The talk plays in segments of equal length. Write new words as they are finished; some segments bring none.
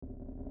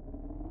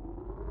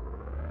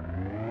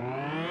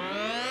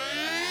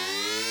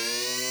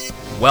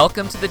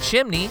Welcome to the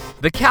Chimney,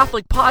 the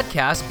Catholic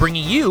podcast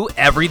bringing you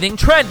everything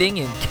trending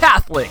in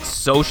Catholic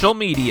social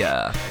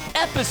media.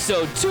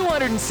 Episode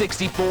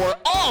 264,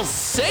 All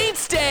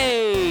Saints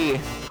Day!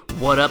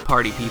 What up,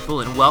 party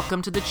people, and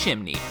welcome to the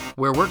Chimney,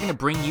 where we're going to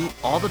bring you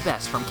all the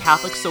best from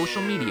Catholic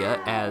social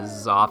media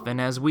as often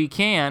as we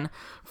can.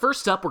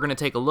 First up, we're going to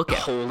take a look at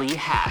holy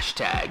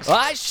hashtags.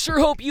 I sure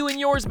hope you and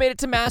yours made it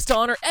to Mass to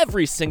honor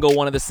every single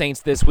one of the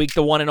saints this week.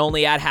 The one and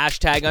only at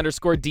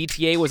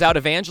 #DTA was out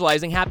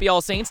evangelizing. Happy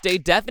All Saints Day.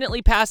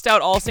 Definitely passed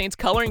out All Saints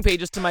coloring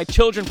pages to my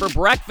children for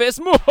breakfast.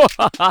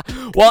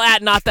 While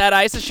at Not That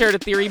Ice shared a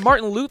theory,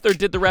 Martin Luther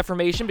did the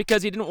Reformation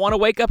because he didn't want to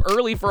wake up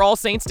early for All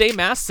Saints Day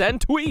Mass.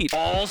 Send tweet.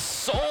 All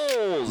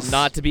Souls.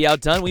 Not to be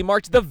outdone, we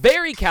marked the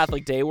very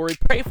Catholic day where we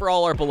pray for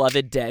all our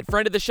beloved dead.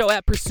 Friend of the show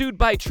at Pursued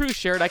by Truth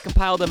shared, I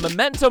compiled a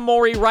Memento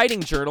Mori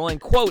writing journal and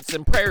quotes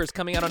and prayers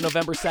coming out on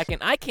November 2nd.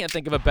 I can't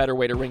think of a better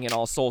way to ring in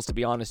All Souls, to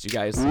be honest, you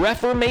guys.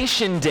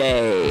 Reformation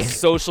Day.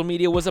 Social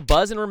media was a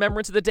buzz in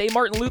remembrance of the day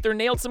Martin Luther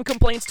nailed some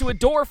complaints to a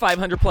door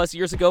 500 plus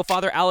years ago.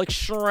 Father Alex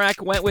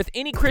Schreck went with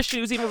any Christian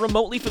who's even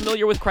remotely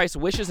familiar with Christ's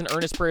wishes and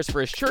earnest prayers for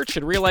his church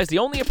should realize the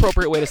only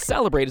appropriate way to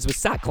celebrate is with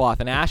sackcloth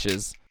and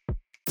ashes.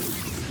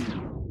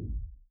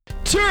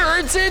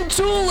 Turds and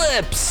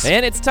Tulips!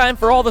 And it's time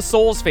for all the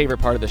souls' favorite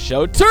part of the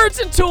show, Turds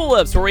and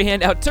Tulips, where we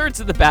hand out turds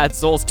to the bad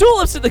souls,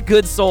 tulips to the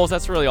good souls.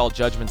 That's really all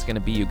Judgment's going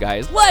to be, you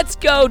guys. Let's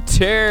go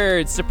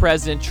turds to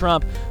President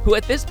Trump, who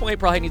at this point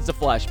probably needs to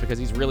flush because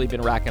he's really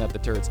been racking up the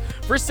turds,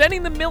 for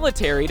sending the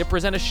military to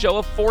present a show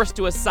of force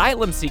to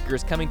asylum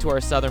seekers coming to our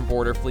southern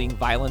border fleeing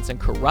violence and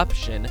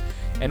corruption.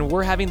 And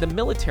we're having the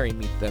military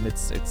meet them.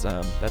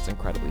 That's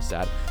incredibly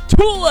sad.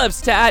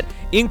 Tulips tat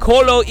in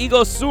colo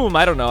ego sum.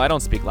 I don't know. I don't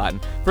speak Latin.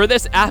 For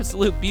this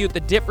absolute beaut, the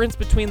difference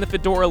between the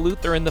Fedora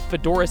Luther and the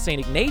Fedora St.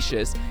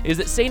 Ignatius is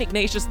that St.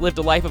 Ignatius lived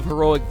a life of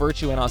heroic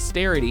virtue and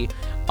austerity,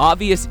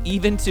 obvious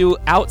even to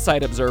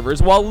outside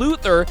observers, while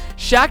Luther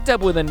shacked up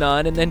with a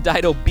nun and then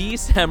died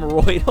obese,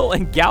 hemorrhoidal,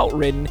 and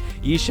gout-ridden.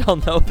 Ye shall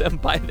know them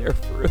by their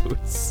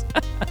fruits.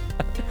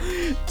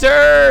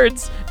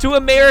 Turds to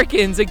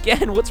Americans.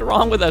 Again, what's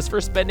wrong with us for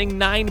spending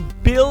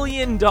 $9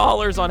 billion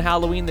on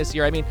Halloween this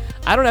year? I mean,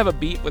 I don't have a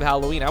beef with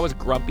Halloween. I was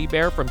Grumpy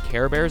Bear from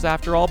Care Bears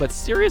after all, but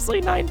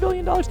seriously, $9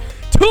 billion?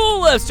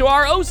 Tulips to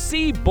our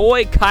OC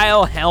boy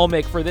Kyle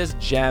Helmick for this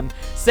gem.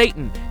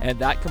 Satan. And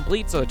that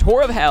completes the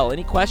tour of hell.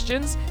 Any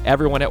questions?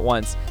 Everyone at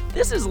once.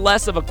 This is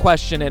less of a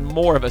question and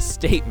more of a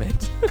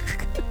statement.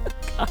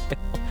 Kyle.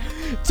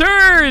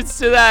 Turns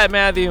to that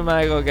Matthew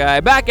Michael guy.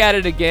 Back at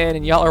it again,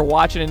 and y'all are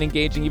watching and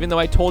engaging, even though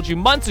I told you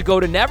months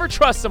ago to never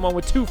trust someone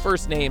with two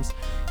first names.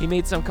 He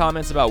made some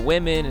comments about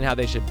women and how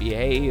they should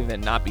behave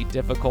and not be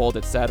difficult,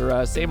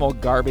 etc. Same old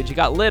garbage. He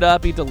got lit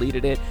up. He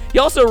deleted it. He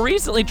also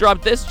recently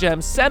dropped this gem.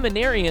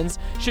 Seminarians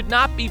should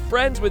not be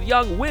friends with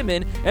young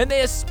women, and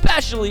they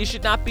especially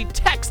should not be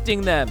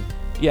texting them.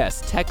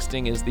 Yes,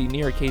 texting is the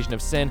near occasion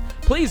of sin.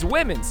 Please,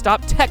 women,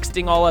 stop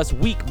texting all us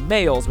weak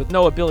males with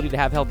no ability to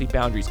have healthy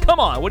boundaries. Come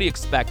on, what do you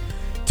expect?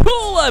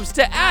 Tulips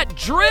to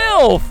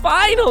 @Drill,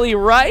 finally,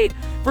 right?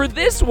 For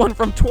this one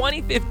from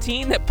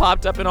 2015 that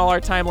popped up in all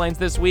our timelines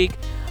this week,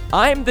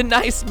 I'm the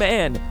nice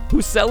man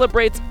who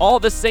celebrates all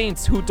the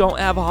saints who don't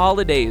have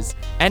holidays,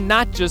 and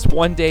not just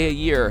one day a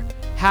year.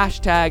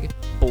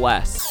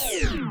 #bless.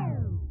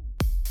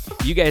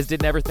 You guys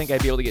didn't ever think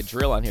I'd be able to get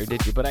Drill on here,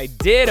 did you? But I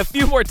did. A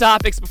few more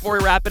topics before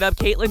we wrap it up.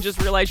 Caitlin just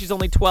realized she's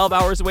only 12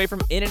 hours away from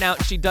In-N-Out,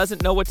 and she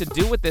doesn't know what to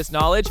do with this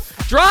knowledge.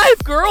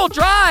 Drive, girl,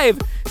 drive!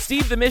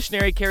 Steve the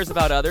missionary cares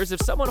about others. If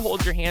someone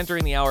holds your hand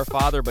during the Our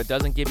Father but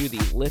doesn't give you the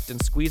lift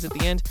and squeeze at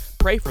the end,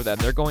 pray for them.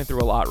 They're going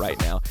through a lot right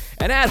now.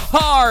 And at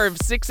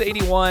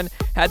Harv681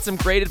 had some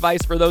great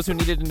advice for those who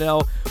needed to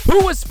know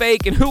who was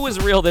fake and who was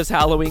real this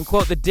Halloween.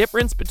 Quote, the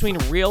difference between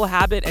real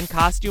habit and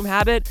costume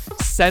habit?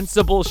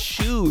 Sensible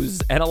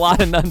shoes. And a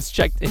lot of nuns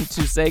checked in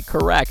to say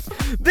correct.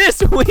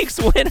 This week's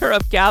winner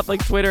of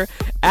Catholic Twitter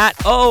at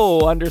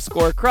O_Crux_Ave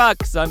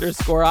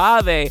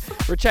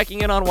for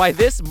checking in on why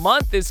this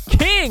month is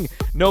king.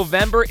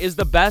 November is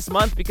the best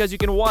month because you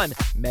can 1.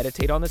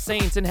 Meditate on the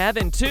saints in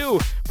heaven. 2.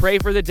 Pray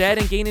for the dead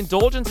and gain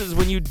indulgences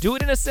when you do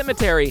it in a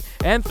cemetery.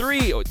 And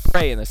 3.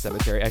 Pray in the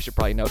cemetery, I should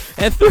probably note.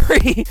 And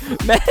 3.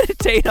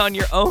 Meditate on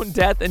your own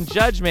death and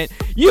judgment.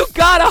 You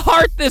got a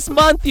heart this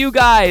month, you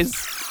guys.